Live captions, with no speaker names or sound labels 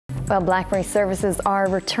Well, BlackBerry services are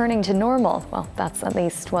returning to normal. Well, that's at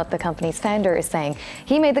least what the company's founder is saying.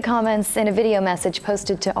 He made the comments in a video message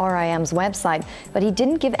posted to RIM's website, but he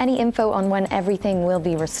didn't give any info on when everything will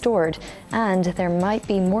be restored, and there might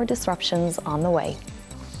be more disruptions on the way.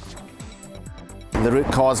 The root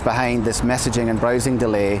cause behind this messaging and browsing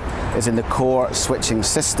delay is in the core switching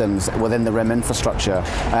systems within the RIM infrastructure.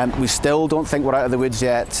 We still don't think we're out of the woods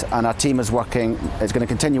yet, and our team is going to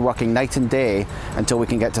continue working night and day until we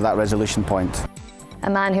can get to that resolution point. A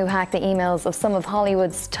man who hacked the emails of some of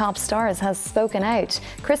Hollywood's top stars has spoken out.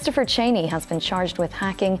 Christopher Cheney has been charged with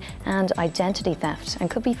hacking and identity theft and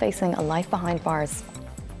could be facing a life behind bars.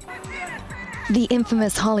 The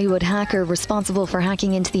infamous Hollywood hacker responsible for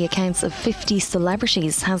hacking into the accounts of 50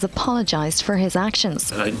 celebrities has apologized for his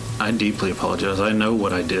actions. I deeply apologize. I know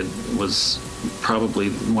what I did was probably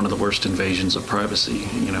one of the worst invasions of privacy,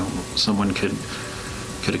 someone could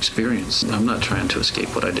experience. I'm not trying to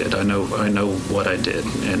escape what I did. I know what I did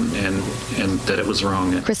and that it was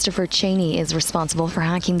wrong. Christopher Cheney is responsible for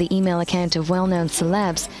hacking the email account of well-known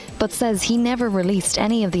celebs, but says he never released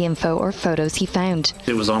any of the info or photos he found.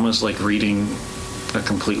 It was almost like reading a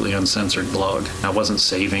completely uncensored blog. I wasn't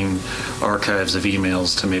saving archives of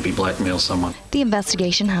emails to maybe blackmail someone. The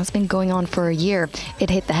investigation has been going on for a year. It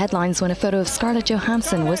hit the headlines when a photo of Scarlett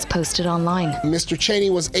Johansson was posted online. Mr. Cheney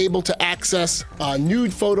was able to access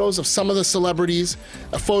nude photos of some of the celebrities,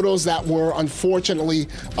 photos that were unfortunately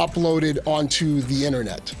uploaded onto the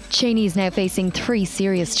internet. Cheney is now facing 3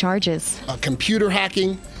 serious charges: computer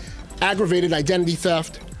hacking, aggravated identity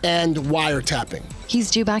theft, and wiretapping. He's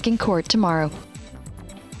due back in court tomorrow.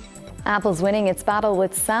 Apple's winning its battle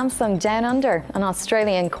with Samsung down under. An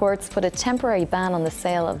Australian court's put a temporary ban on the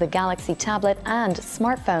sale of the Galaxy tablet and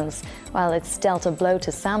smartphones. While it's dealt a blow to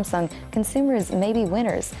Samsung, consumers may be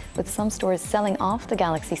winners, with some stores selling off the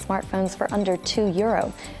Galaxy smartphones for under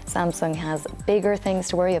 €2. Samsung has bigger things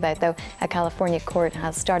to worry about, though. A California court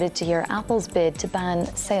has started to hear Apple's bid to ban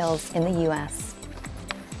sales in the US.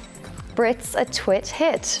 Brits a twit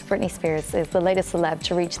hit. Britney Spears is the latest celeb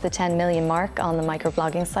to reach the 10 million mark on the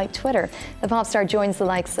microblogging site Twitter. The pop star joins the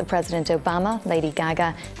likes of President Obama, Lady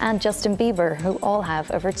Gaga, and Justin Bieber, who all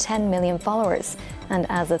have over 10 million followers. And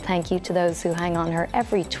as a thank you to those who hang on her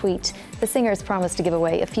every tweet, the singer's promised to give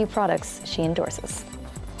away a few products she endorses.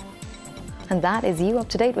 And that is you up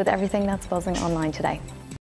to date with everything that's buzzing online today.